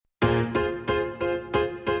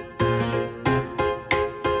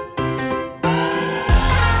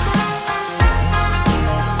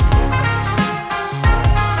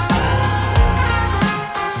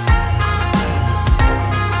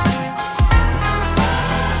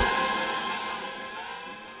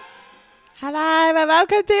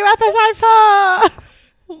welcome to episode 4.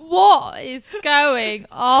 What is going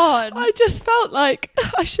on? I just felt like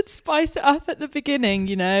I should spice it up at the beginning,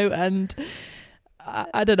 you know, and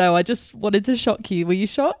I don't know, I just wanted to shock you. Were you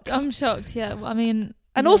shocked? I'm shocked, yeah. I mean...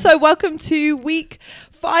 And also, welcome to week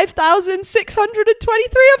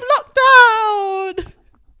 5,623 of lockdown!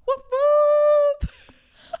 Whoop, whoop.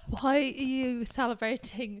 Why are you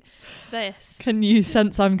celebrating this? Can you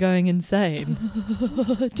sense I'm going insane?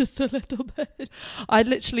 Just a little bit. I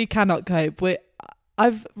literally cannot cope.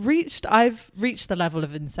 I've reached the level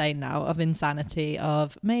of insane now, of insanity,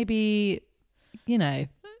 of maybe, you know.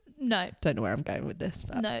 No. Don't know where I'm going with this.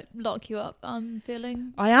 But No, lock you up, I'm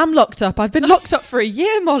feeling. I am locked up. I've been locked up for a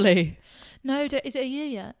year, Molly. No, is it a year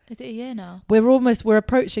yet? Is it a year now? We're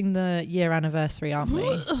approaching the year anniversary, aren't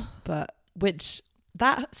we? But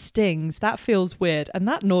that stings. That feels weird. And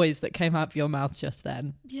that noise that came out of your mouth just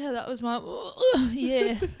then. Yeah, that was my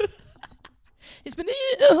year. It's been a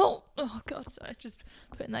year. Oh God, sorry. Just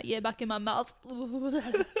putting that year back in my mouth.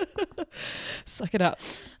 Suck it up.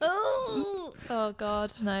 Oh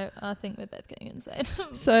God, no. I think we're both getting insane.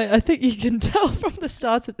 So I think you can tell from the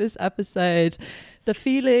start of this episode, the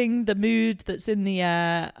feeling, the mood that's in the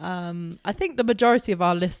air. I think the majority of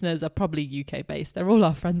our listeners are probably UK based. They're all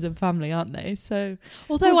our friends and family, aren't they? So,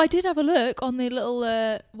 although I did have a look on the little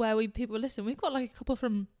where people listen, we've got like a couple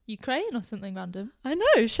from Ukraine or something random. I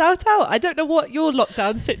know. Shout out. I don't know what your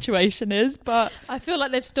lockdown situation is, but I feel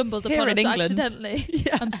like they've stumbled here upon in us England, accidentally.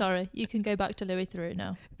 Yeah. I'm sorry. You can go back to Louis Theroux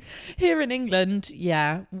now. Here in England,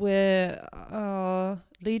 yeah, we're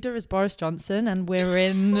leader is Boris Johnson, and we're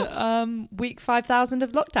in week 5,000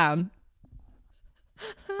 of lockdown.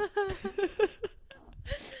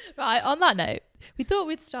 Right, on that note, we thought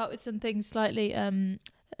we'd start with something slightly to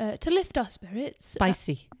lift our spirits.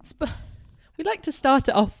 Spicy. We like to start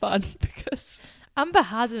it off fun because Amber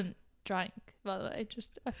hasn't drank, by the way.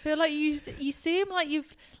 Just I feel like you seem like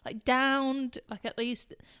you've like downed like at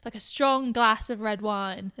least like a strong glass of red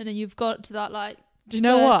wine, and then you've got to that like do you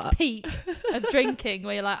know what peak of drinking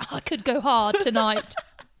where you're like, I could go hard tonight.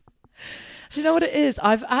 Do you know what it is?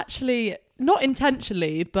 I've actually, not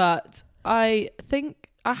intentionally, but I think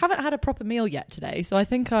I haven't had a proper meal yet today, so I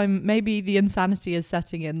think maybe the insanity is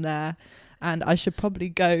setting in there, and I should probably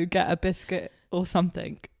go get a biscuit or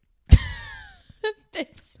something.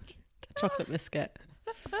 Biscuit. Chocolate biscuit.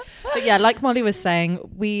 But yeah, like Molly was saying,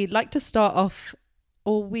 we like to start off,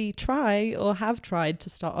 or we try or have tried to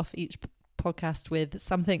start off each podcast with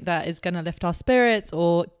something that is going to lift our spirits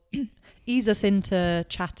or ease us into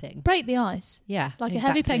chatting. Break the ice. Yeah. Like exactly. a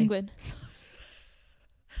heavy penguin.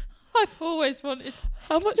 I've always wanted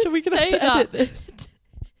How much are we going to have to edit this?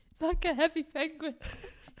 Like a heavy penguin.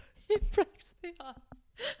 It breaks the ice.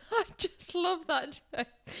 I just love that joke.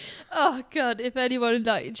 Oh God, if anyone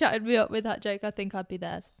like chatted me up with that joke, I think I'd be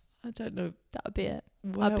theirs. I don't know. That would be it.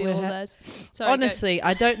 I'd be all theirs. Sorry, honestly,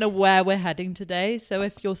 I don't know where we're heading today. So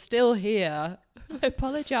if you're still here, I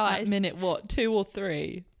apologise. At minute 2 or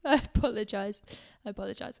 3? I apologise.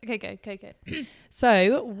 Okay, go.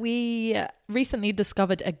 So we recently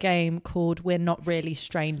discovered a game called We're Not Really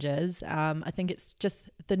Strangers. I think it's just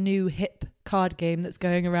the new hip card game that's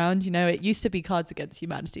going around. You know, it used to be Cards Against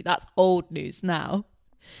Humanity. That's old news now.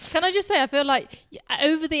 Can I just say, I feel like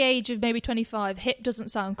over the age of maybe 25, hip doesn't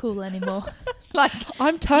sound cool anymore. Like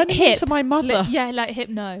I'm turning hip, into my mother. Like hip,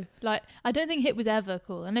 no. Like I don't think hip was ever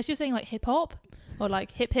cool unless you're saying like hip hop or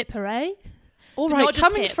like hip hip hooray. All right,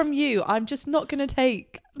 coming from you, I'm just not going to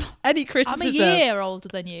take any criticism. I'm a year older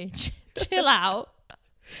than you. Chill out.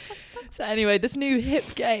 So anyway, this new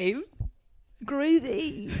hip game.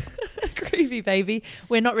 Groovy. Groovy, baby.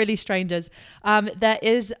 We're Not Really Strangers. There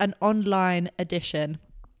is an online edition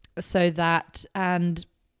so that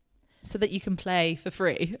you can play for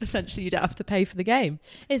free. Essentially, you don't have to pay for the game.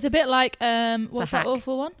 It's a bit like, what's that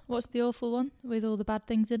awful one? What's the awful one with all the bad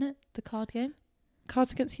things in it? The card game?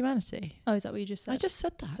 Cards Against Humanity. Oh, is that what you just said? I just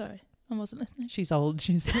said that. Sorry, I wasn't listening. She's old.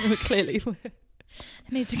 She's clearly... I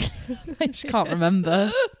need to clear up my She can't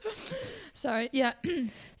remember. Sorry, yeah.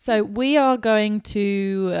 So we are going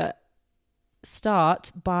to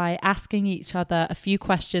start by asking each other a few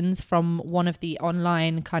questions from one of the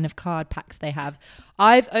online kind of card packs they have.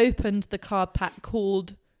 I've opened the card pack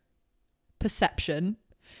called Perception.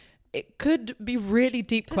 It could be really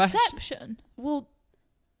deep questions. Perception? Well,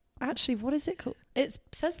 actually, what is it called? It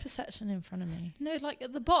says Perception in front of me. No, like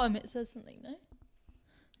at the bottom it says something, no?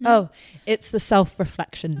 Oh, it's the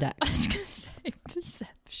self-reflection deck. I was going to say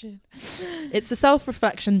Perception. It's the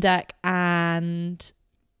self-reflection deck, and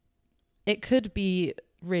it could be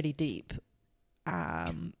really deep.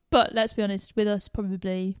 But let's be honest, with us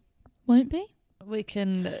probably won't be. We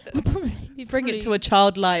can Probably bring it to a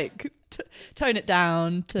childlike, tone it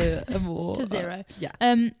down to a more... to zero. Yeah.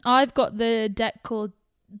 I've got the deck called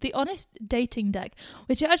the Honest Dating Deck,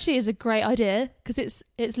 which actually is a great idea because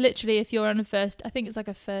it's literally if you're on a first, I think it's like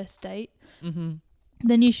a first date, Mm-hmm.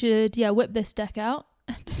 then you should whip this deck out.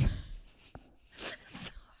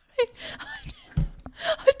 Sorry, I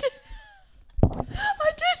did.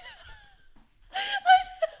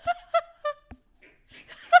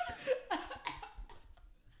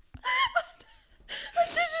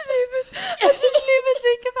 I didn't even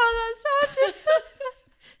think about that sounding.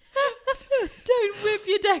 Don't whip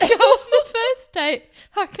your deck out on the first date.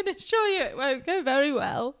 I can assure you it won't go very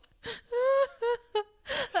well.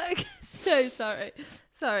 Okay, so sorry.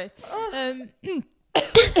 So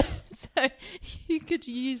you could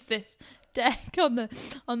use this deck on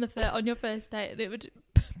your first date, and it would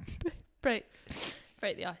break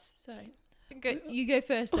the ice. Sorry. You go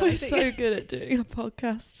first. We're so good at doing a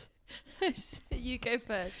podcast. You go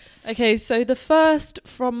first. Okay, so the first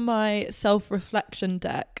from my self-reflection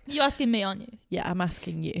deck. You're asking me, aren't you? Yeah, I'm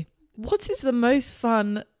asking you. What is the most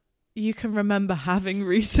fun you can remember having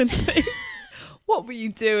recently? What were you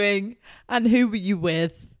doing? And who were you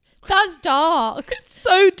with? That's dark. It's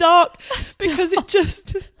so dark Because it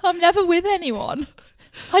just... I'm never with anyone.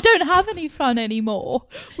 I don't have any fun anymore.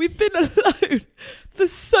 We've been alone for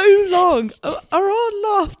so long. Is our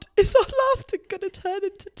laughter going to turn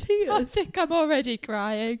into tears? I think I'm already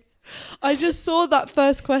crying. I just saw that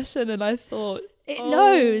first question and I thought... It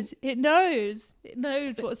knows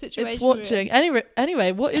what situation it's watching.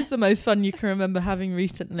 Anyway, what is the most fun you can remember having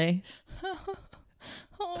recently?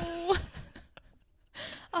 Oh,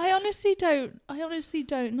 I honestly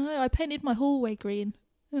don't know. I painted my hallway green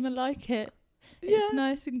and I like it. It's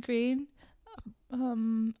nice and green.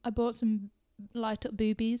 I bought some light up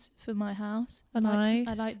boobies for my house. I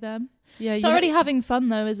like them. Yeah, it's not really having fun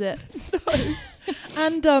though, is it? No.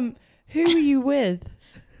 And who were you with?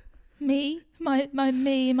 Me,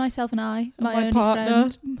 myself and I, my only partner,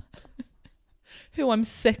 friend. Who I'm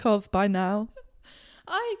sick of by now.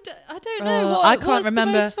 I don't know. I can't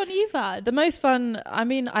remember. The most fun you've had? The most fun, I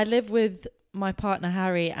mean, I live with my partner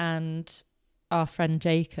Harry and our friend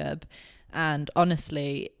Jacob. And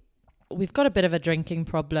honestly, we've got a bit of a drinking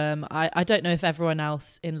problem. I don't know if everyone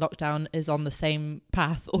else in lockdown is on the same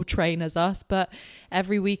path or train as us, but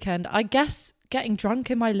every weekend, I guess getting drunk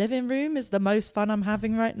in my living room is the most fun I'm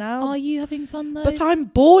having right now. Are you having fun though? But I'm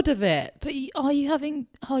bored of it. But are you having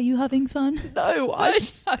fun? No, I'm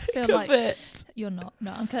sick of it. You're not.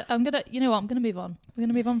 No, I'm gonna. You know what? I'm gonna move on. We're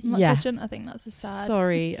gonna move on from that question. I think that's a sad.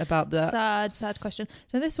 Sorry about that. Sad question.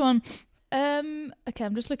 So this one. Okay,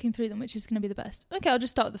 I'm just looking through them, which is going to be the best. Okay, I'll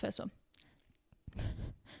just start with the first one.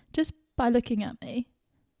 Just by looking at me,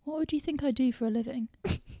 what would you think I do for a living?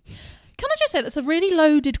 Can I just say that's a really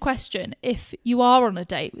loaded question if you are on a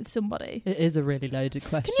date with somebody? It is a really loaded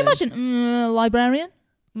question. Can you imagine librarian?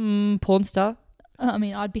 Porn star? I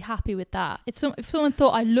mean, I'd be happy with that. If someone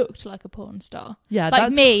thought I looked like a porn star. Yeah,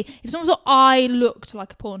 like me. If someone thought I looked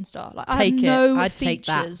like a porn star. Like I have no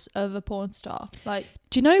features of a porn star. Like,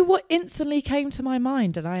 do you know what instantly came to my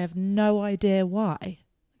mind? And I have no idea why.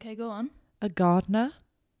 Okay, go on. A gardener.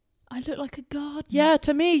 I look like a gardener. Yeah,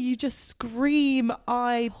 to me, you just scream,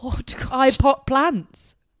 I pot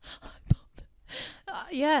plants.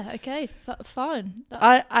 Yeah, okay, fine.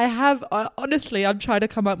 Honestly, I'm trying to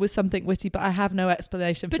come up with something witty, but I have no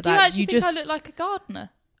explanation for that. But do you actually think I look like a gardener?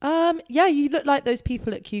 Yeah, you look like those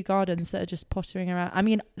people at Kew Gardens that are just pottering around. I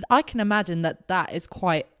mean, I can imagine that is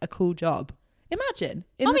quite a cool job. Imagine,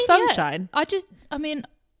 in the sunshine. Yeah.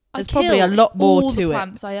 There's probably a lot more all to the it.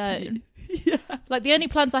 plants I own. Yeah. Like the only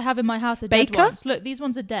plants I have in my house are dead ones. Look, these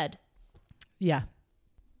ones are dead. Yeah.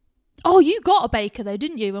 Oh, you got a baker though,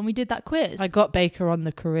 didn't you, when we did that quiz? I got baker on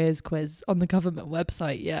the careers quiz on the government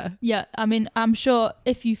website, yeah. Yeah, I mean, I'm sure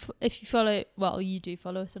if you follow, well, you do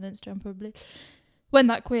follow us on Instagram probably. When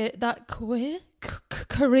that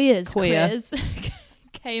careers quiz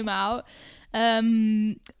came out,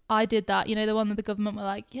 I did that. You know, the one that the government were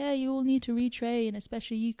like, yeah, you all need to retrain,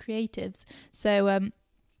 especially you creatives. So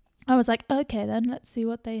I was like, okay, then let's see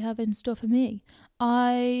what they have in store for me.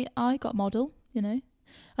 I got model, you know.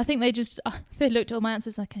 I think they looked at all my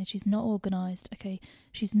answers. Okay, she's not organised. Okay,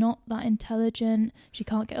 she's not that intelligent. She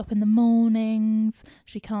can't get up in the mornings.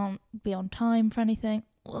 She can't be on time for anything.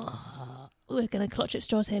 Ugh. We're going to clutch at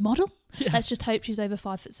straws here, model. Yeah. Let's just hope she's over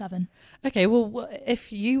 5'7". Okay, well,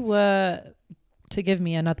 if you were to give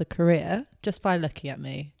me another career, just by looking at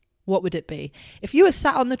me, what would it be? If you were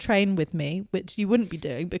sat on the train with me, which you wouldn't be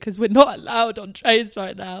doing because we're not allowed on trains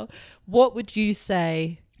right now, what would you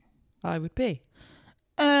say I would be?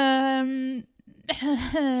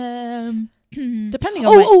 Depending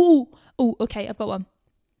on okay, I've got one.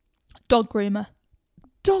 Dog groomer.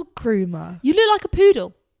 Dog groomer. You look like a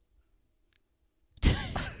poodle.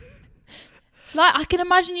 Like, I can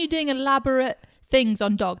imagine you doing elaborate things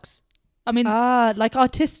on dogs. I mean,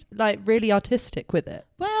 like really artistic with it.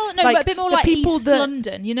 Well, no, like but a bit more like East that,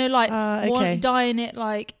 London, you know, like okay. dyeing it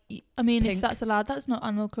like, I mean, pink. If that's allowed, that's not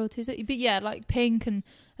animal cruelty, is it? But yeah, like pink and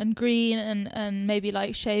green and maybe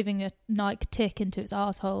like shaving a Nike tick into its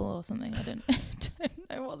asshole or something. I don't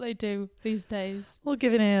know what they do these days. Or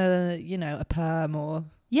giving it a perm or...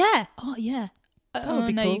 Yeah. Oh, yeah. That would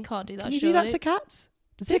be no, cool. you can't do that. Can you do that to cats?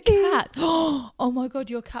 To a cat? Oh my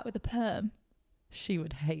God, your cat with a perm. She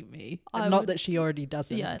would hate me. Not that she already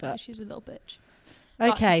doesn't. Yeah, but... no, she's a little bitch.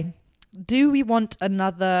 Okay. Do we want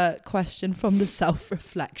another question from the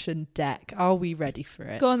self-reflection deck? Are we ready for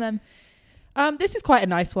it? Go on then. This is quite a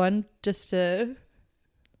nice one, just to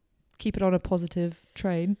keep it on a positive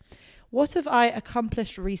train. What have I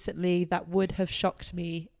accomplished recently that would have shocked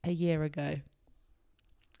me a year ago?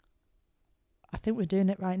 I think we're doing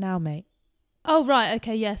it right now, mate. Oh, right.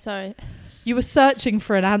 Okay. Yeah, sorry. You were searching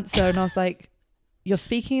for an answer and I was like, you're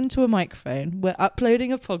speaking into a microphone. We're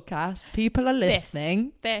uploading a podcast. People are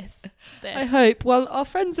listening. This. I hope. Well, our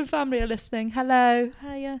friends and family are listening. Hello.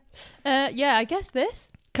 Hiya. Yeah, I guess this.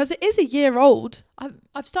 Because it is a year old.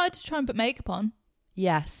 I've started to try and put makeup on.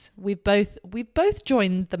 Yes, we've both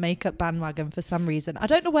joined the makeup bandwagon for some reason. I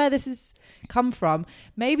don't know where this has come from.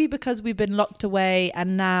 Maybe because we've been locked away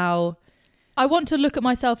and now... I want to look at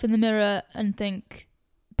myself in the mirror and think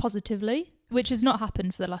positively, which has not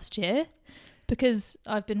happened for the last year because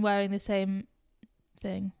I've been wearing the same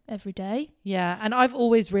thing every day. Yeah, and I've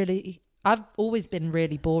always been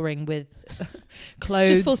really boring with clothes,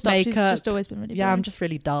 just full stop. makeup. She's just always been really boring. Yeah, I'm just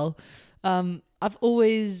really dull.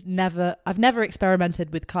 I've never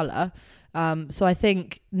experimented with colour. So I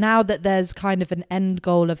think now that there's kind of an end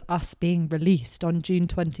goal of us being released on June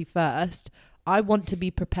 21st, I want to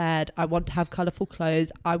be prepared. I want to have colourful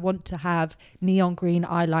clothes. I want to have neon green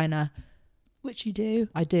eyeliner. Which you do.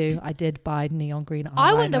 I do. I did buy neon green eyeliner.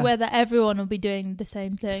 I wonder whether everyone will be doing the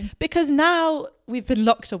same thing. Because now we've been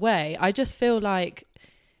locked away, I just feel like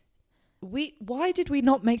why did we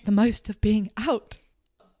not make the most of being out?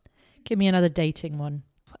 Give me another dating one.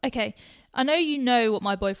 Okay. I know you know what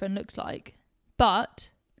my boyfriend looks like, but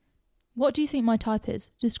what do you think my type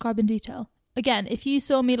is? Describe in detail. Again, if you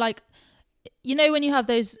saw me like... You know when you have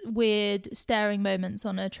those weird staring moments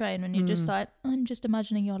on a train when you're just like, I'm just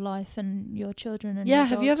imagining your life and your children and your dogs.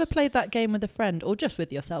 Have you ever played that game with a friend or just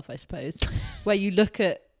with yourself, I suppose, where you look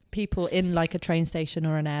at people in like a train station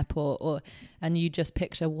or an airport and you just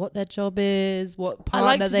picture what their job is, what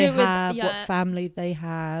partner they have, what family they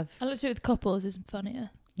have. I like to do it with couples, it's funnier.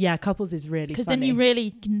 Yeah, couples is really funny. Because then you really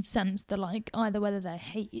can sense the like either whether they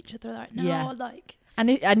hate each other right now or like...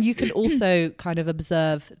 And you can also kind of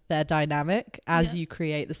observe their dynamic as you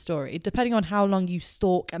create the story, depending on how long you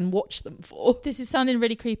stalk and watch them for. This is sounding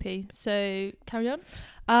really creepy, so carry on.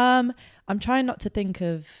 I'm trying not to think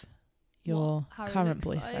of your current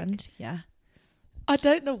boyfriend. Like. Yeah. I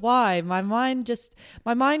don't know why. My mind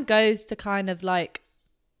goes to kind of like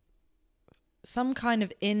some kind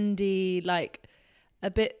of indie, like a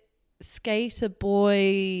bit skater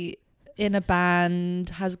boy in a band,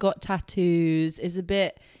 has got tattoos,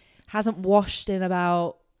 hasn't washed in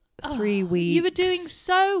about 3 weeks. You were doing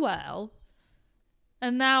so well.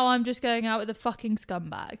 And now I'm just going out with a fucking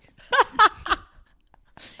scumbag.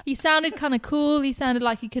 He sounded kind of cool. He sounded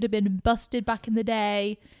like he could have been busted back in the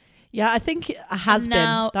day. Yeah, I think it has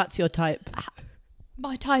been. That's your type.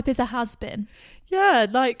 My type is a has-been. Yeah,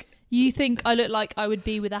 like... You think I look like I would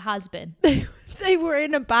be with a has-been. They were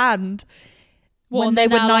in a band... when they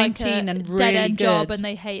were 19 like and really dead-end good. Job and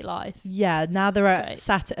they hate life. Yeah, now they're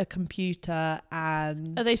sat at a computer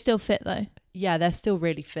and... Are they still fit though? Yeah, they're still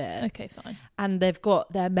really fit. Okay, fine. And they've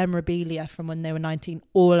got their memorabilia from when they were 19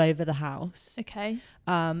 all over the house. Okay.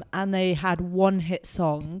 And they had one hit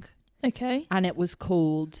song. Okay. And it was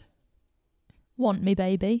called... Want Me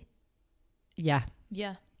Baby. Yeah.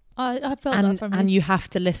 Yeah. I felt that from him. And you have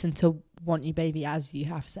to listen to Want You Baby as you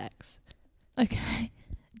have sex. Okay.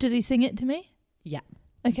 Does he sing it to me? Yeah.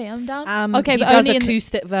 Okay, I'm down. Okay, he but does only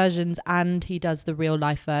acoustic versions and he does the real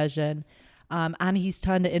life version. And he's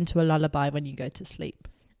turned it into a lullaby when you go to sleep.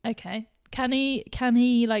 Okay. Can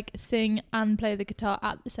he like sing and play the guitar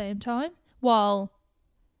at the same time while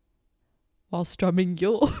strumming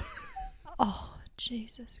your... Oh,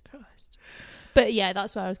 Jesus Christ. But yeah,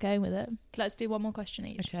 that's where I was going with it. Let's do one more question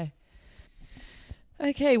each.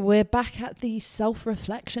 Okay, we're back at the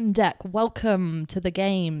self-reflection deck. Welcome to the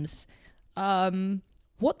games.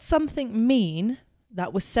 What's something mean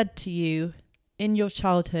that was said to you in your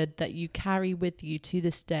childhood that you carry with you to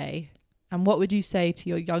this day? And what would you say to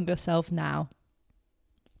your younger self now?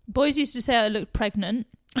 Boys used to say I looked pregnant.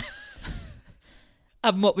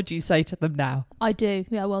 And what would you say to them now? I do.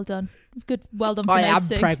 Yeah, well done. Good. Well done for I am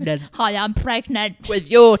noticing. pregnant. I am pregnant. With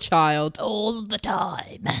your child. All the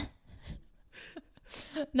time.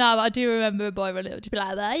 No, I do remember a boy running up to be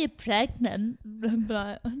like, "Are you pregnant?" And be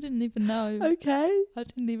like, I didn't even know. Okay. I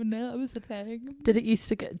didn't even know that was a thing. Did it used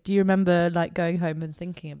to get... Do you remember like going home and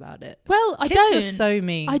thinking about it? Well, I Kids don't. are so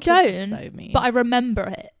mean. I Kids don't. are so mean. But I remember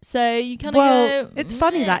it. So you kind of Well, go... it's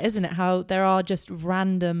funny that, isn't it? How there are just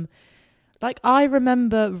random... Like, I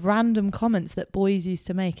remember random comments that boys used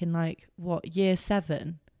to make in, like, year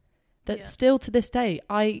 7? That still to this day,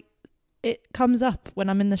 it comes up when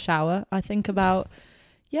I'm in the shower. I think about,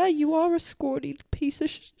 yeah, you are a scrawny piece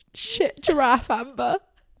of shit giraffe, Amber.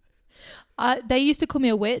 They used to call me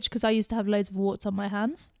a witch because I used to have loads of warts on my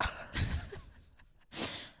hands.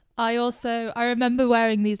 I remember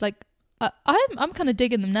wearing these, like, I'm kind of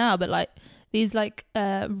digging them now, but, like, these like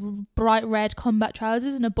bright red combat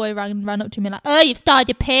trousers, and a boy ran up to me like, "Oh, you've started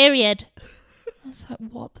your period." I was like,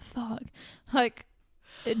 what the fuck? Like,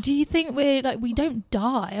 do you think we don't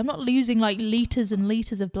die? I'm not losing like liters and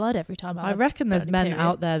liters of blood every time I reckon there's men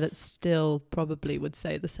out there that still probably would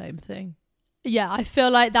say the same thing. Yeah, I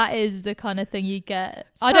feel like that is the kind of thing you get.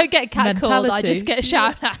 I don't get catcalled, I just get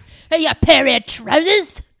shouted at. "Hey, your period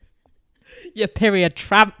trousers! Your period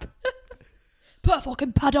tramp!" Put a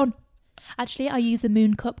fucking pad on. Actually, I use a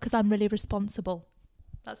moon cup because I'm really responsible.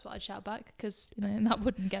 That's what I'd shout back, because that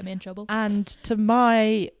wouldn't get me in trouble. And to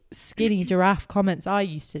my skinny giraffe comments I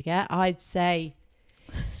used to get, I'd say,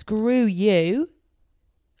 "Screw you.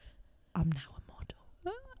 I'm now a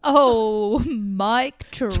model." Oh, mic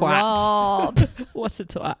drop. What a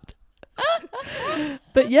twat.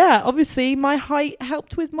 But yeah, obviously my height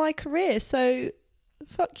helped with my career. So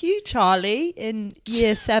fuck you, Charlie, in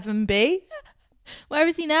year 7B. Where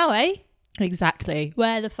is he now, eh? Exactly.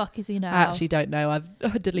 Where the fuck is he now? I actually don't know.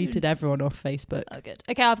 I've deleted everyone off Facebook. Oh, good.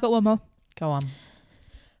 Okay, I've got one more. Go on.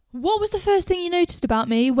 What was the first thing you noticed about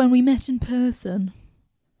me when we met in person?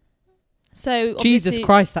 So Jesus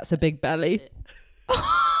Christ, that's a big belly.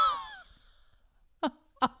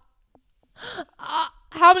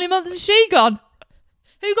 How many months has she gone?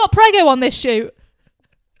 Who got preggo on this shoot?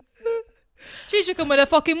 She should come with a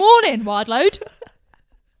fucking warning, wide load.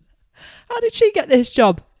 How did she get this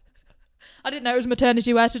job? I didn't know it was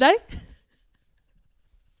maternity wear today.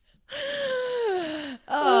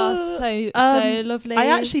 Oh, so lovely. I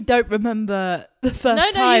actually don't remember the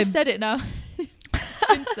first time. No, you've said it now.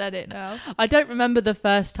 You've said it now. I don't remember the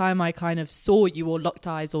first time I kind of saw you or locked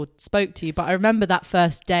eyes or spoke to you, but I remember that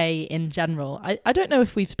first day in general. I don't know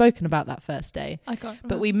if we've spoken about that first day. I can't remember.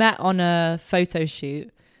 But we met on a photo shoot.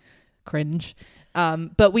 Cringe.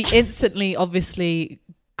 But we instantly obviously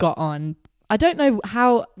got on. I don't know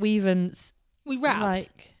how we even... We rapped.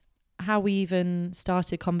 Like, how we even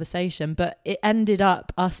started conversation, but it ended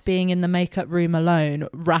up us being in the makeup room alone,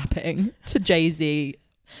 rapping to Jay-Z.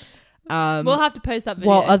 We'll have to post that video.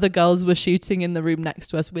 While other girls were shooting in the room next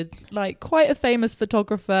to us with like quite a famous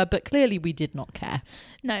photographer, but clearly we did not care.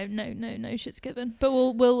 No shit's given. But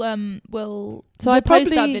we'll post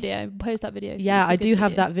that video. Post that video. Yeah, I do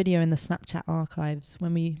have that video in the Snapchat archives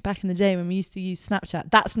back in the day when we used to use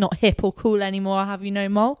Snapchat. That's not hip or cool anymore, have you know,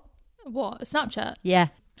 Mol? What? Snapchat? Yeah.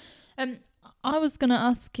 I was gonna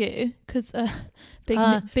ask you because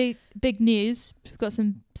big news. We've got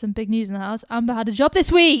some big news in the house. Amber had a job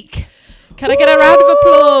this week. Can I get a round of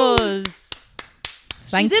applause?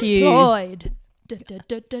 Thank She's you. Employed.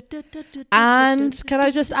 And can I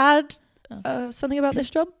just add something about this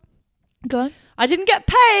job? Go on. I didn't get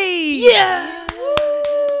paid. Yeah.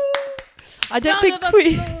 I don't think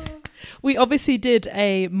we obviously did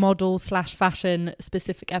a model / fashion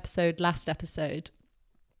specific episode last episode.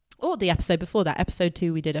 Or the episode before that, episode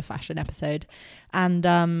 2, we did a fashion episode.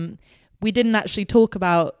 And we didn't actually talk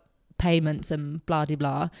about payments and blah, blah,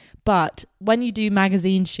 blah. But when you do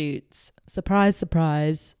magazine shoots, surprise,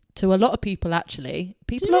 surprise, to a lot of people actually,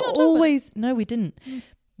 people are always... No, we didn't.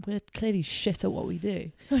 We're clearly shit at what we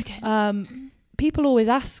do. Okay. People always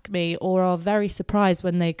ask me or are very surprised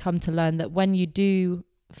when they come to learn that when you do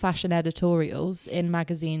fashion editorials in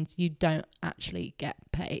magazines, you don't actually get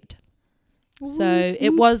paid. So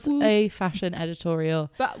it was a fashion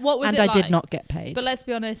editorial, but what was and it I like? did not get paid. But let's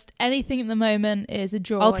be honest, anything at the moment is a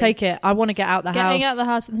joy. I'll take it. I want to get out the house. Getting out the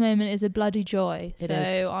house at the moment is a bloody joy. It so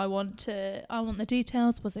is. I want the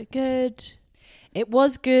details. Was it good? It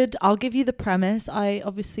was good. I'll give you the premise. I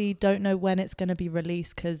obviously don't know when it's going to be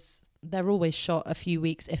released because they're always shot a few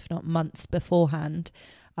weeks, if not months beforehand.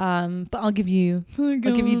 But I'll give you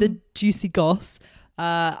the juicy goss.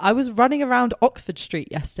 I was running around Oxford Street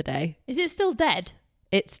yesterday. Is it still dead?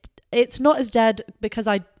 It's not as dead because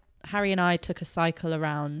Harry and I took a cycle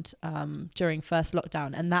around during first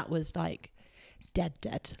lockdown, and that was like dead,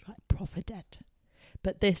 like proper dead.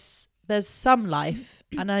 But there's some life,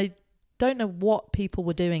 and I don't know what people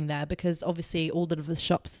were doing there because obviously all of the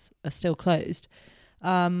shops are still closed.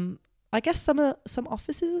 I guess some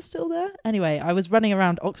offices are still there. Anyway, I was running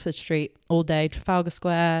around Oxford Street all day, Trafalgar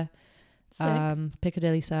Square,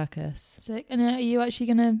 Piccadilly Circus. Sick. And are you actually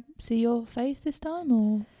going to see your face this time,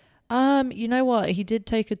 or? You know what? He did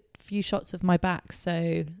take a few shots of my back,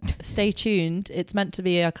 so stay tuned. It's meant to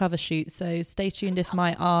be a cover shoot, so stay tuned if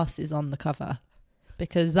my arse is on the cover,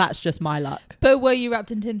 because that's just my luck. But were you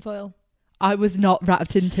wrapped in tinfoil? I was not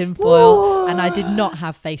wrapped in tinfoil, and I did not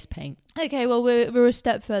have face paint. Okay, well, we're a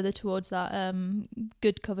step further towards that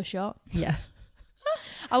good cover shot. Yeah.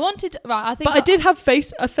 I did have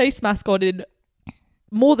a face mask on in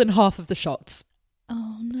more than half of the shots.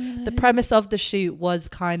 Oh, no. The premise of the shoot was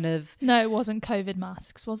kind of... No, it wasn't COVID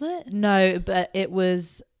masks, was it? No, but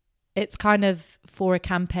it's kind of for a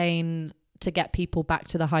campaign to get people back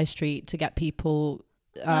to the high street, to get people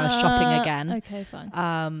shopping again. Okay,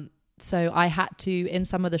 fine. So I had to, in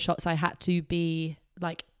some of the shots, I had to be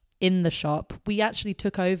like in the shop. We actually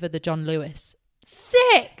took over the John Lewis.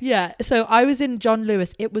 Sick! Yeah. So I was in John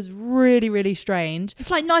Lewis. It was really, really strange. It's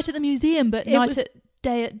like night at the museum, but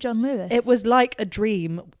day at John Lewis. It was like a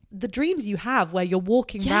dream. The dreams you have where you're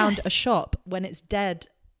walking around a shop when it's dead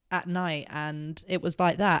at night, and it was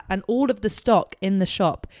like that. And all of the stock in the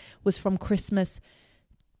shop was from Christmas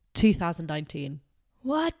 2019.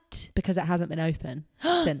 What? Because it hasn't been open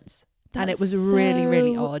since. And it was really,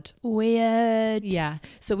 really odd. Weird. Yeah.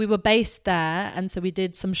 So we were based there, and so we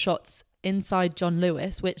did some shots inside John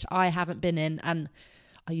Lewis, which I haven't been in, and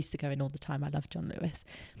I used to go in all the time. I love John Lewis.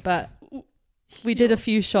 But we did a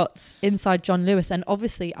few shots inside John Lewis, and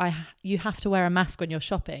obviously you have to wear a mask when you're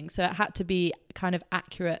shopping. So it had to be kind of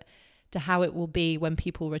accurate to how it will be when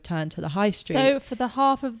people return to the high street. So for the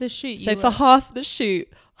half of the shoot, for half the shoot,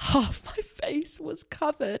 half my face was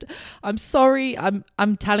covered. I'm sorry.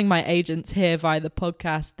 I'm telling my agents here via the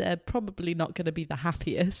podcast, they're probably not going to be the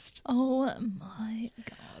happiest. Oh my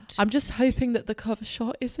God. I'm just hoping that the cover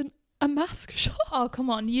shot isn't a mask shot. Oh, come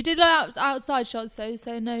on. You did outside shots,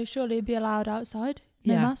 so no, surely it'd be allowed outside.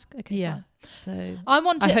 No mask? Okay, yeah. Fine. So I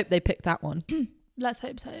hope they pick that one. Let's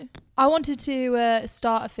hope so. I wanted to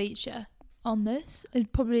start a feature on this.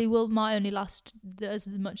 It probably might only last as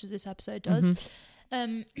much as this episode does.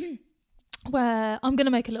 Mm-hmm. Where I'm going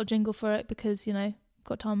to make a little jingle for it because,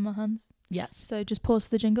 got time on my hands. Yes. So just pause for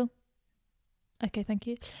the jingle. Okay, thank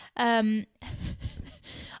you. I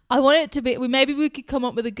want it to be... Maybe we could come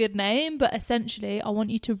up with a good name, but essentially I want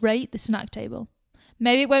you to rate the snack table.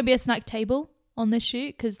 Maybe it won't be a snack table on this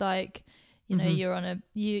shoot because,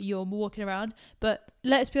 you're walking around. But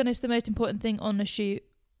let's be honest, the most important thing on a shoot,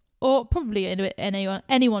 or probably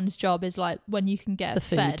anyone's job, is like when you can get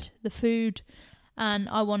fed the food. And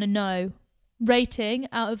I want to know rating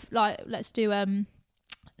out of let's do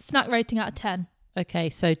snack rating out of 10. Okay,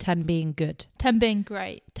 so 10 being good, 10 being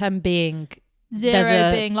great, 10 being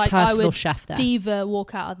 0 being like I would chef there. Diva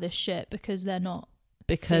walk out of this shit because they're not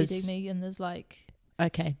feeding me, and there's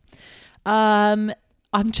okay. I'm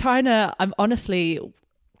honestly,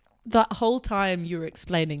 that whole time you were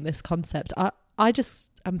explaining this concept,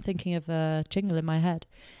 I'm thinking of a jingle in my head.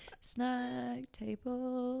 Snack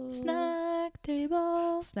table. Snack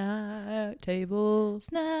table. Snack table.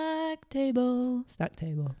 Snack table. Snack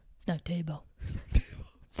table. Snack table.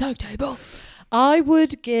 Snack table. I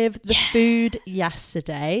would give the food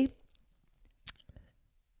yesterday.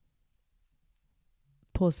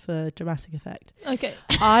 Pause for dramatic effect. Okay.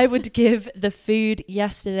 I would give the food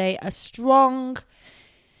yesterday a strong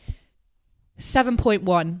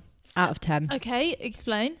 7.1 out of 10. Okay,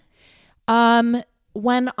 explain.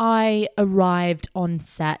 When I arrived on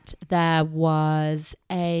set, there was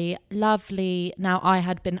a lovely... Now, I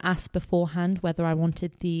had been asked beforehand whether I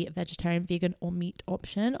wanted the vegetarian, vegan or meat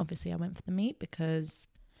option. Obviously, I went for the meat because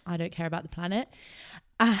I don't care about the planet.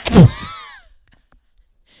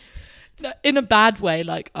 In a bad way,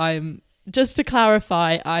 just to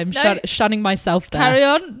clarify, I'm shunning myself there. Carry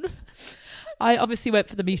on. I obviously went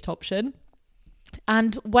for the meat option.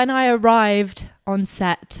 And when I arrived on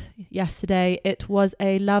set yesterday, it was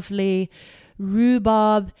a lovely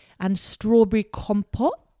rhubarb and strawberry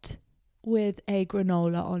compote with a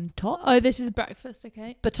granola on top. Oh, this is breakfast,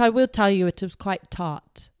 okay. But I will tell you it was quite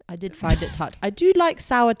tart. I did find it tart. I do like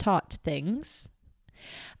sour tart things.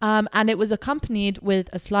 And it was accompanied with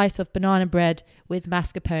a slice of banana bread with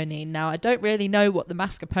mascarpone. Now, I don't really know what the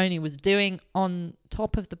mascarpone was doing on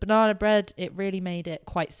top of the banana bread. It really made it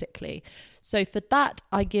quite sickly. So for that,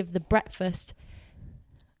 I give the breakfast...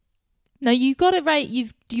 No, you got it right.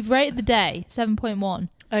 You've rated the day 7.1.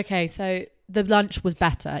 Okay, so the lunch was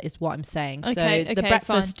better, is what I'm saying. Okay, so the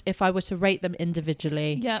breakfast, fine. if I were to rate them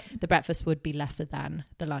individually, Yep. the breakfast would be lesser than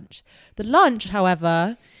the lunch. The lunch,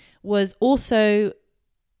 however, was also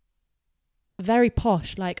very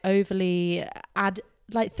posh, like overly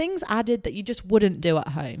things added that you just wouldn't do at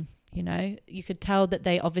home. You know, you could tell that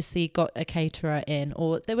they obviously got a caterer in,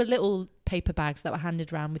 or there were little paper bags that were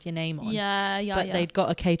handed around with your name on. But they'd got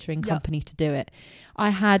a catering company to do it.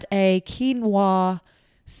 I had a quinoa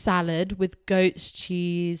salad with goat's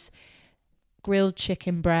cheese, grilled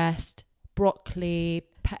chicken breast, broccoli,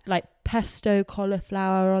 pesto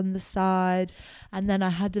cauliflower on the side, and then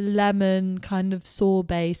I had a lemon kind of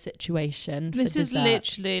sorbet situation. This is dessert.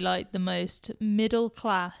 literally like the most middle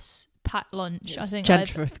class packed lunch. It's I think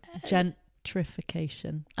gentrification.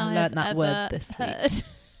 I learned that word this week,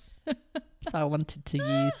 so I wanted to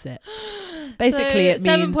use it. Basically, it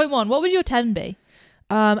means 7.1. What would your 10 be?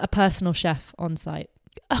 A personal chef on site.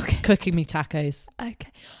 Okay. Cooking me tacos.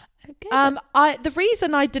 Okay. The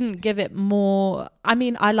reason I didn't give it more, I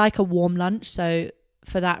mean, I like a warm lunch, so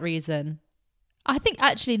for that reason. I think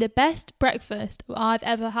actually the best breakfast I've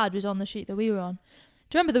ever had was on the shoot that we were on.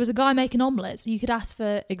 Do you remember there was a guy making omelettes? You could ask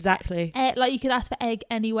for exactly you could ask for egg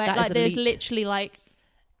anywhere. That like there's elite. literally like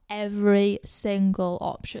every single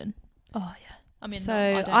option. Oh yeah. I mean, so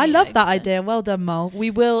no, I love eggs, that so. idea. Well done, Mol. We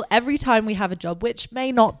will every time we have a job, which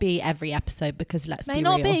may not be every episode because may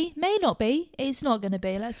not be. It's not going to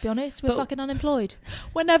be. Let's be honest. We're fucking unemployed.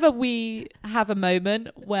 Whenever we have a moment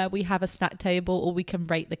where we have a snack table or we can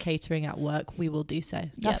rate the catering at work, we will do so.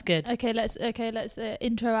 That's good. Okay, let's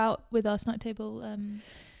intro out with our snack table.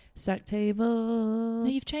 Snack table. No,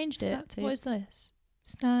 you've changed it. What is this?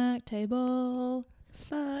 Snack table.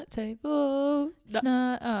 Snack table.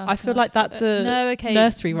 I feel like that's a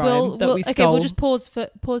nursery rhyme that we stole. Okay, we'll just pause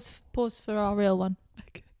for our real one.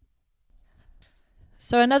 Okay.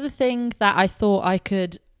 So another thing that I thought I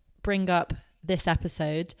could bring up this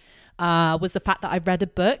episode was the fact that I read a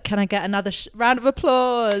book. Can I get another round of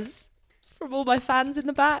applause from all my fans in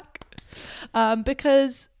the back?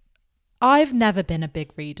 Because I've never been a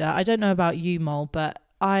big reader. I don't know about you, Mol, but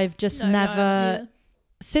I've just never,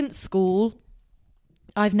 since school,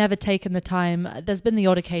 I've never taken the time. There's been the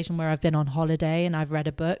odd occasion where I've been on holiday and I've read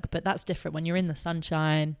a book, but that's different when you're in the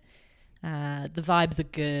sunshine. The vibes are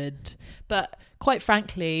good. But quite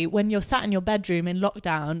frankly, when you're sat in your bedroom in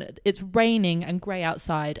lockdown, it's raining and grey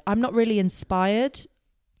outside. I'm not really inspired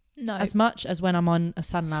as much as when I'm on a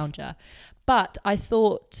sun lounger. But I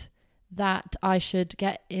thought that I should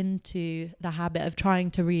get into the habit of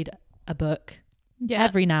trying to read a book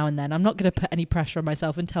every now and then. I'm not going to put any pressure on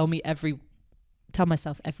myself and tell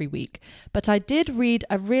myself every week. But I did read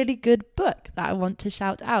a really good book that I want to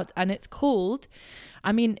shout out, and it's called,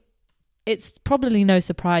 I mean, it's probably no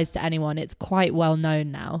surprise to anyone. It's quite well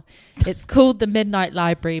known now. It's called The Midnight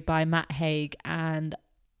Library by Matt Haig, and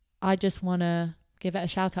I just want to give it a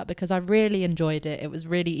shout out because I really enjoyed it. It was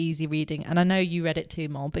really easy reading, and I know you read it too,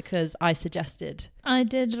 Mol, because I suggested. I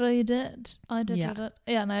did read it. Read it.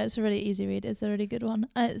 Yeah, no, it's a really easy read. It's a really good one.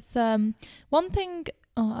 It's one thing.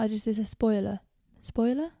 Oh, I just did a spoiler.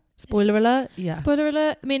 Spoiler alert. Yeah. Spoiler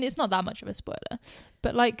alert. I mean, it's not that much of a spoiler,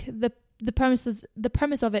 but like the premise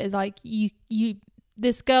of it is like you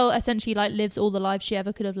this girl essentially like lives all the lives she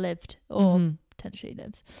ever could have lived or potentially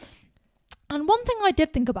lives. And one thing I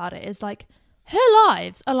did think about it is like her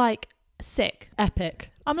lives are like sick,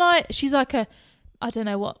 epic. I'm like, she's like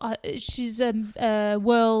she's a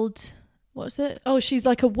world. What's it? Oh, she's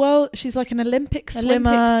like an Olympic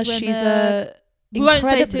swimmer. She's a. We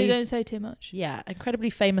don't say too much. Yeah, incredibly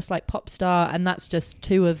famous like pop star, and that's just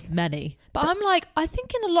two of many. But I'm like, I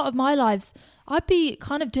think in a lot of my lives, I'd be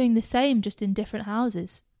kind of doing the same, just in different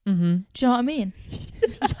houses. Mm-hmm. Do you know what I mean?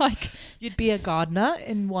 Like, you'd be a gardener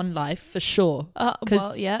in one life for sure.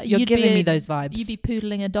 You're giving me those vibes. You'd be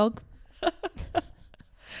poodling a dog.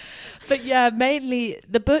 But yeah, mainly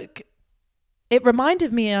the book. It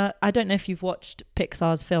reminded me. I don't know if you've watched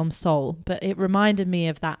Pixar's film Soul, but it reminded me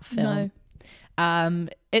of that film. No.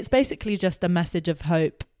 It's basically just a message of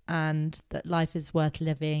hope and that life is worth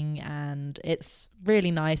living, and it's really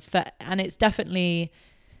nice and it's definitely,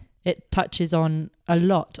 it touches on a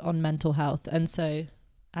lot on mental health. And so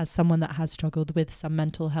as someone that has struggled with some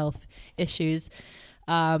mental health issues,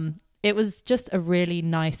 it was just a really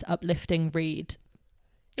nice uplifting read.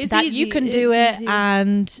 You can do it,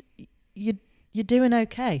 and you're doing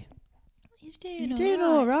okay. You're doing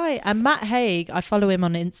all right. And Matt Haig, I follow him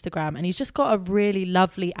on Instagram, and he's just got a really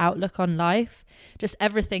lovely outlook on life. Just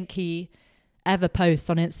everything he ever posts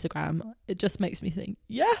on Instagram, it just makes me think,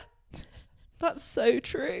 yeah, that's so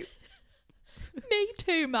true. Me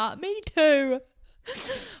too, Matt. Me too.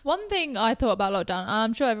 One thing I thought about lockdown, and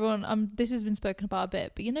I'm sure everyone, this has been spoken about a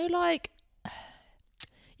bit, but like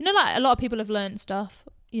a lot of people have learned stuff,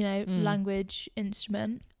 language,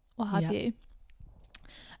 instrument, what have you.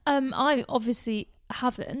 I obviously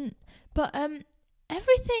haven't, but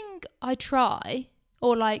everything I try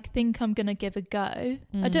or like think I'm gonna give a go, I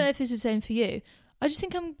don't know if this is the same for you. I just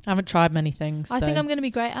think I haven't tried many things. I think I'm gonna be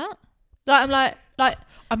great at.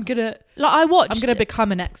 I'm gonna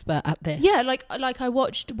become an expert at this. Yeah, like I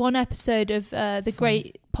watched one episode of the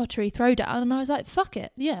Great Pottery Throwdown, and I was like, fuck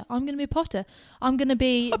it, yeah, I'm gonna be a potter. I'm gonna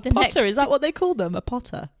be the next. Is that what they call them? A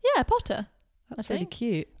potter? Yeah, a potter. That's really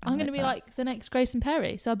cute. I'm going to be like the next Grayson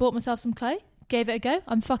Perry. So I bought myself some clay, gave it a go.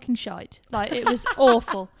 I'm fucking shite. Like, it was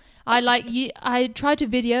awful. I tried to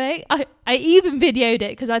video it. I even videoed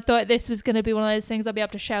it because I thought this was going to be one of those things I'll be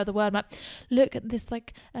able to share with the world. I'm like, look at this,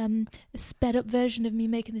 like, sped up version of me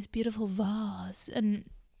making this beautiful vase. And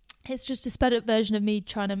it's just a sped up version of me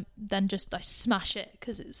trying to then just smash it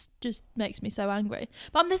because it just makes me so angry.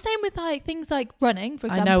 But I'm the same with like things like running, for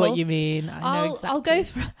example. I know what you mean. I'll go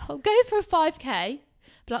for a 5k.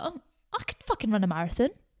 But like, I could fucking run a marathon.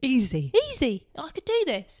 Easy. I could do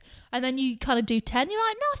this. And then you kind of do 10. You're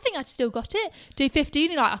like, no, I think I'd still got it. Do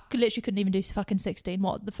 15. You're like, literally couldn't even do fucking 16.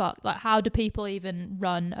 What the fuck? Like, how do people even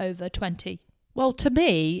run over 20? Well, to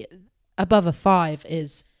me, above a 5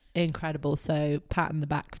 is incredible, so pat on the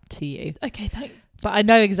back to you. Okay, thanks. But I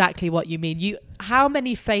know exactly what you mean. How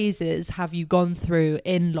many phases have you gone through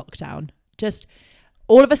in lockdown? Just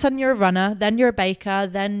all of a sudden you're a runner, then you're a baker,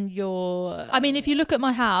 then you're... I mean, if you look at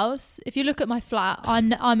my house, if you look at my flat, I'm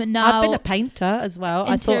now... I've been a painter as well.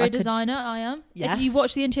 Interior designer, I am. Yes. If you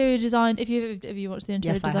watch the interior design... If you watch the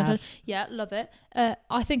interior design... I have. Yeah, love it.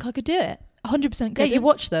 I think I could do it. 100% could. Yeah, you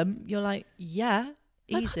watch them, you're like, yeah...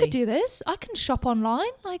 Like, I could do this. I can shop online.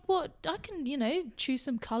 Like, what? I can, choose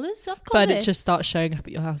some colours. I've got Furniture starts showing up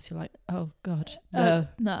at your house. You're like, oh, God, no.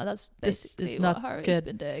 No, that's basically what Harry's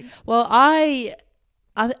been doing. Well, I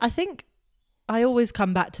think I always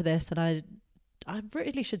come back to this, and I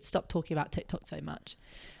really should stop talking about TikTok so much.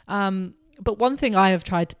 But one thing I have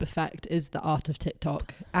tried to perfect is the art of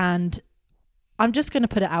TikTok. And I'm just going to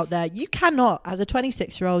put it out there. You cannot, as a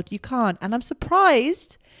 26-year-old, you can't. And I'm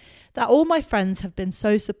surprised that all my friends have been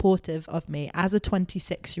so supportive of me as a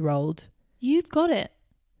 26-year-old. You've got it.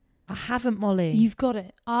 I haven't, Molly. You've got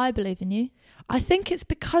it. I believe in you. I think it's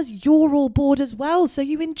because you're all bored as well, so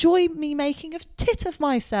you enjoy me making a tit of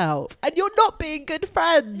myself, and you're not being good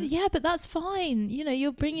friends. Yeah, but that's fine.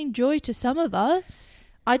 You're bringing joy to some of us.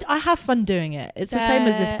 I have fun doing it. It's the same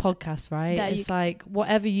as this podcast, right? It's like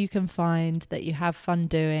whatever you can find that you have fun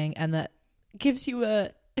doing and that gives you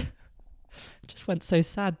a... just went so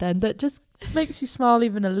sad then, that just makes you smile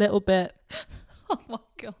even a little bit. Oh my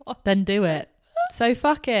God. Then do it. So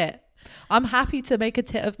fuck it. I'm happy to make a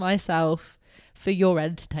tit of myself for your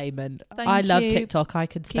entertainment. I love TikTok. I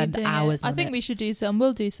could spend hours on it. I think we should do some.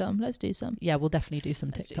 We'll do some. Let's do some. Yeah, we'll definitely do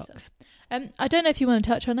some TikToks. I don't know if you want to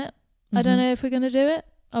touch on it. I don't know if we're going to do it.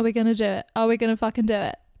 Are we going to do it? Are we going to fucking do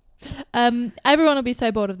it? Everyone will be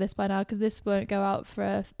so bored of this by now because this won't go out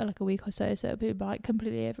for like a week or so it'll be like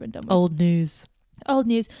completely over and done with. Old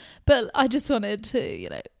news, but I just wanted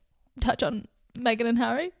to touch on Meghan and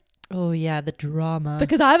Harry. Oh yeah, the drama,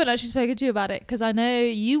 because I haven't actually spoken to you about it because I know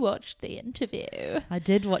you watched the interview. I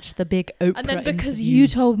did watch the big Oprah and then because interview. You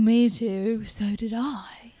told me to, so did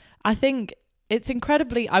I think it's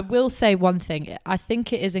incredibly... I will say one thing. I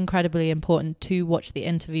think it is incredibly important to watch the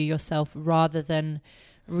interview yourself rather than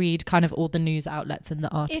read kind of all the news outlets and the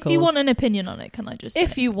articles. If you want an opinion on it, can I just say?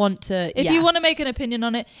 If you want to... If you want to make an opinion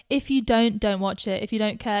on it. If you don't watch it. If you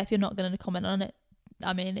don't care, if you're not going to comment on it.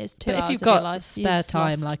 I mean, it's 2 hours of your life. If you've got spare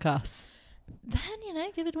time like us, then,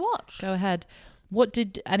 give it a watch. Go ahead.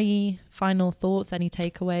 Any final thoughts, any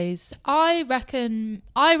takeaways? I reckon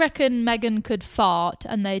Meghan could fart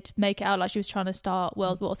and they'd make it out like she was trying to start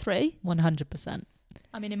World War 3. 100%.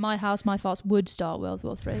 I mean, in my house, my farts would start World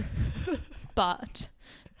War 3. But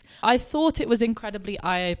I thought it was incredibly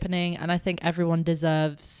eye-opening, and I think everyone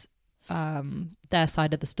deserves their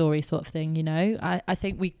side of the story, sort of thing. I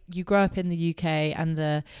think you grow up in the UK and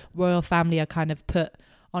the royal family are kind of put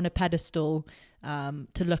on a pedestal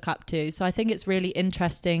to look up to. So I think it's really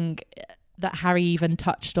interesting that Harry even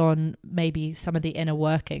touched on maybe some of the inner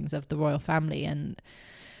workings of the royal family. And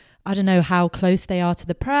I don't know how close they are to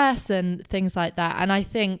the press and things like that. And I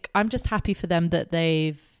think I'm just happy for them that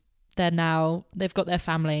they've got their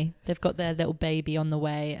family, they've got their little baby on the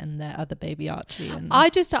way, and their other baby Archie. And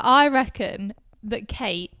I reckon that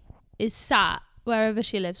Kate is sat wherever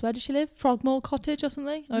she lives. Where does she live? Frogmore Cottage or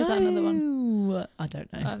something? Or is that another one? I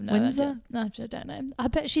don't know. I have no Windsor? idea. No, I don't know. I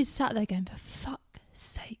bet she's sat there going, for fuck's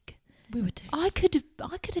sake. We were doing I could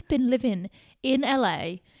have been living in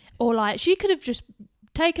LA, or like she could have just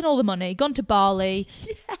taken all the money, gone to Bali,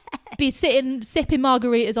 be sipping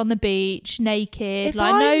margaritas on the beach, naked, if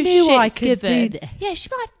like I no knew shit's I could given. do this. Yeah, she'd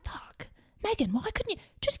be like, fuck, Meghan, why couldn't you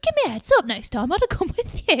just give me a heads up next time? I'd have come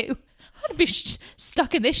with you. I'd be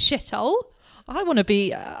stuck in this shithole. I want to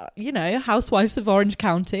be, Housewives of Orange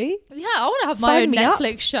County. Yeah, I want to have my own Sign me up.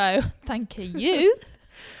 Netflix show. Thank you.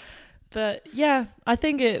 But yeah, I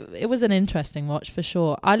think it was an interesting watch for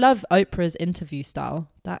sure. I love Oprah's interview style.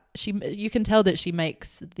 That you can tell that she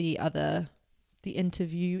makes the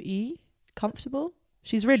interviewee comfortable.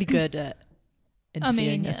 She's really good at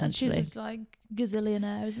interviewing. essentially, she's just like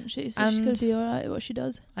gazillionaire, isn't she? So she's gonna be all right at what she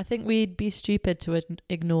does. I think we'd be stupid to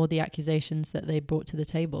ignore the accusations that they brought to the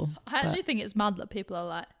table. I actually think it's mad that people are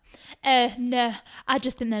like, no, I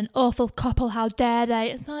just think they're an awful couple. How dare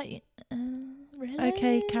they? It's like, really?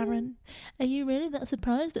 Okay, Karen. Are you really that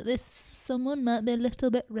surprised that someone might be a little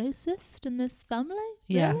bit racist in this family?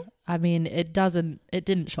 Yeah. Really? I mean, it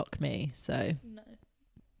didn't shock me. So. No.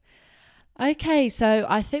 Okay, so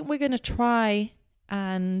I think we're going to try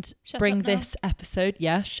and bring this episode.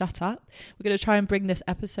 Yeah, shut up. We're going to try and bring this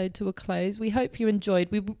episode to a close. We hope you enjoyed.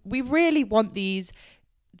 We really want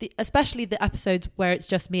especially the episodes where it's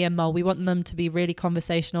just me and Mol. We want them to be really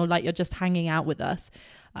conversational, like you're just hanging out with us.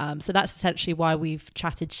 So that's essentially why we've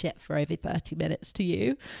chatted shit for over 30 minutes to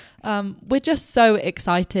you. We're just so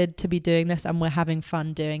excited to be doing this, and we're having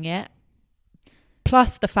fun doing it.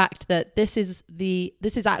 Plus the fact that this is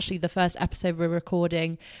actually the first episode we're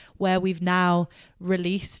recording where we've now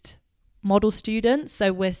released model students.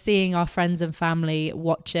 So we're seeing our friends and family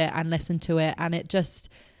watch it and listen to it. And it just,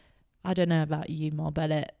 I don't know about you, Mo,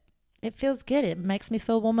 but it feels good. It makes me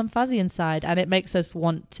feel warm and fuzzy inside, and it makes us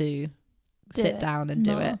want to sit down and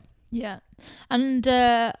do it. Yeah. And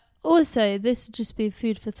also, this would just be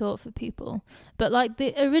food for thought for people. But like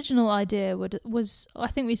the original idea was, I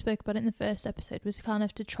think we spoke about it in the first episode, was kind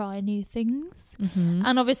of to try new things. Mm-hmm.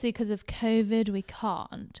 And obviously because of COVID, we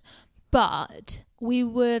can't. But we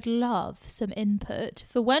would love some input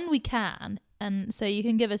for when we can. And so you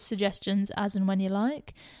can give us suggestions as and when you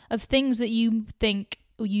like of things that you think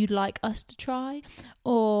you'd like us to try,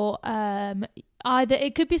 or either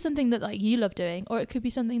it could be something that like you love doing, or it could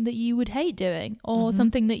be something that you would hate doing, or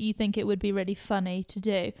something that you think it would be really funny to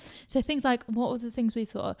do. So things like, what were the things we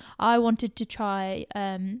thought? I wanted to try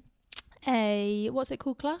what's it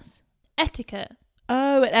called, class? Etiquette.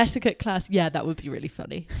 Oh, an etiquette class. Yeah, that would be really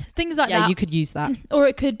funny. Things like that. Yeah, you could use that. Or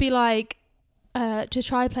it could be like to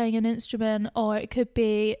try playing an instrument, or it could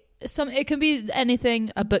be it can be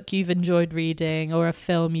anything. A book you've enjoyed reading, or a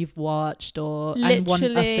film you've watched, and want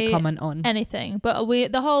us to comment on. Anything. But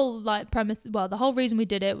the whole the whole reason we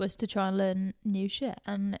did it was to try and learn new shit,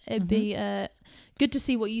 and it'd be good to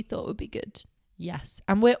see what you thought would be good. Yes.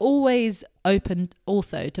 And we're always open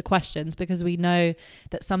also to questions, because we know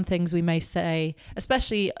that some things we may say,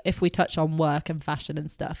 especially if we touch on work and fashion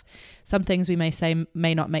and stuff, some things we may say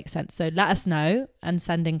may not make sense. So let us know and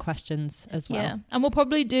send in questions as well. Yeah. And we'll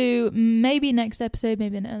probably do maybe next episode,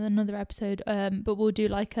 maybe another episode, but we'll do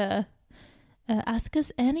like a ask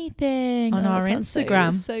us anything on our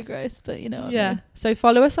Instagram. So gross, but you know what I mean. So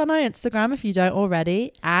follow us on our Instagram if you don't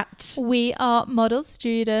already, at We Are Model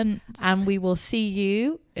Students, and we will see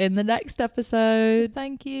you in the next episode.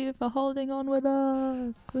 Thank you for holding on with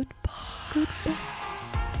us. Goodbye.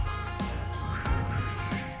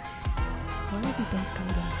 Where are we both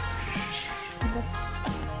going?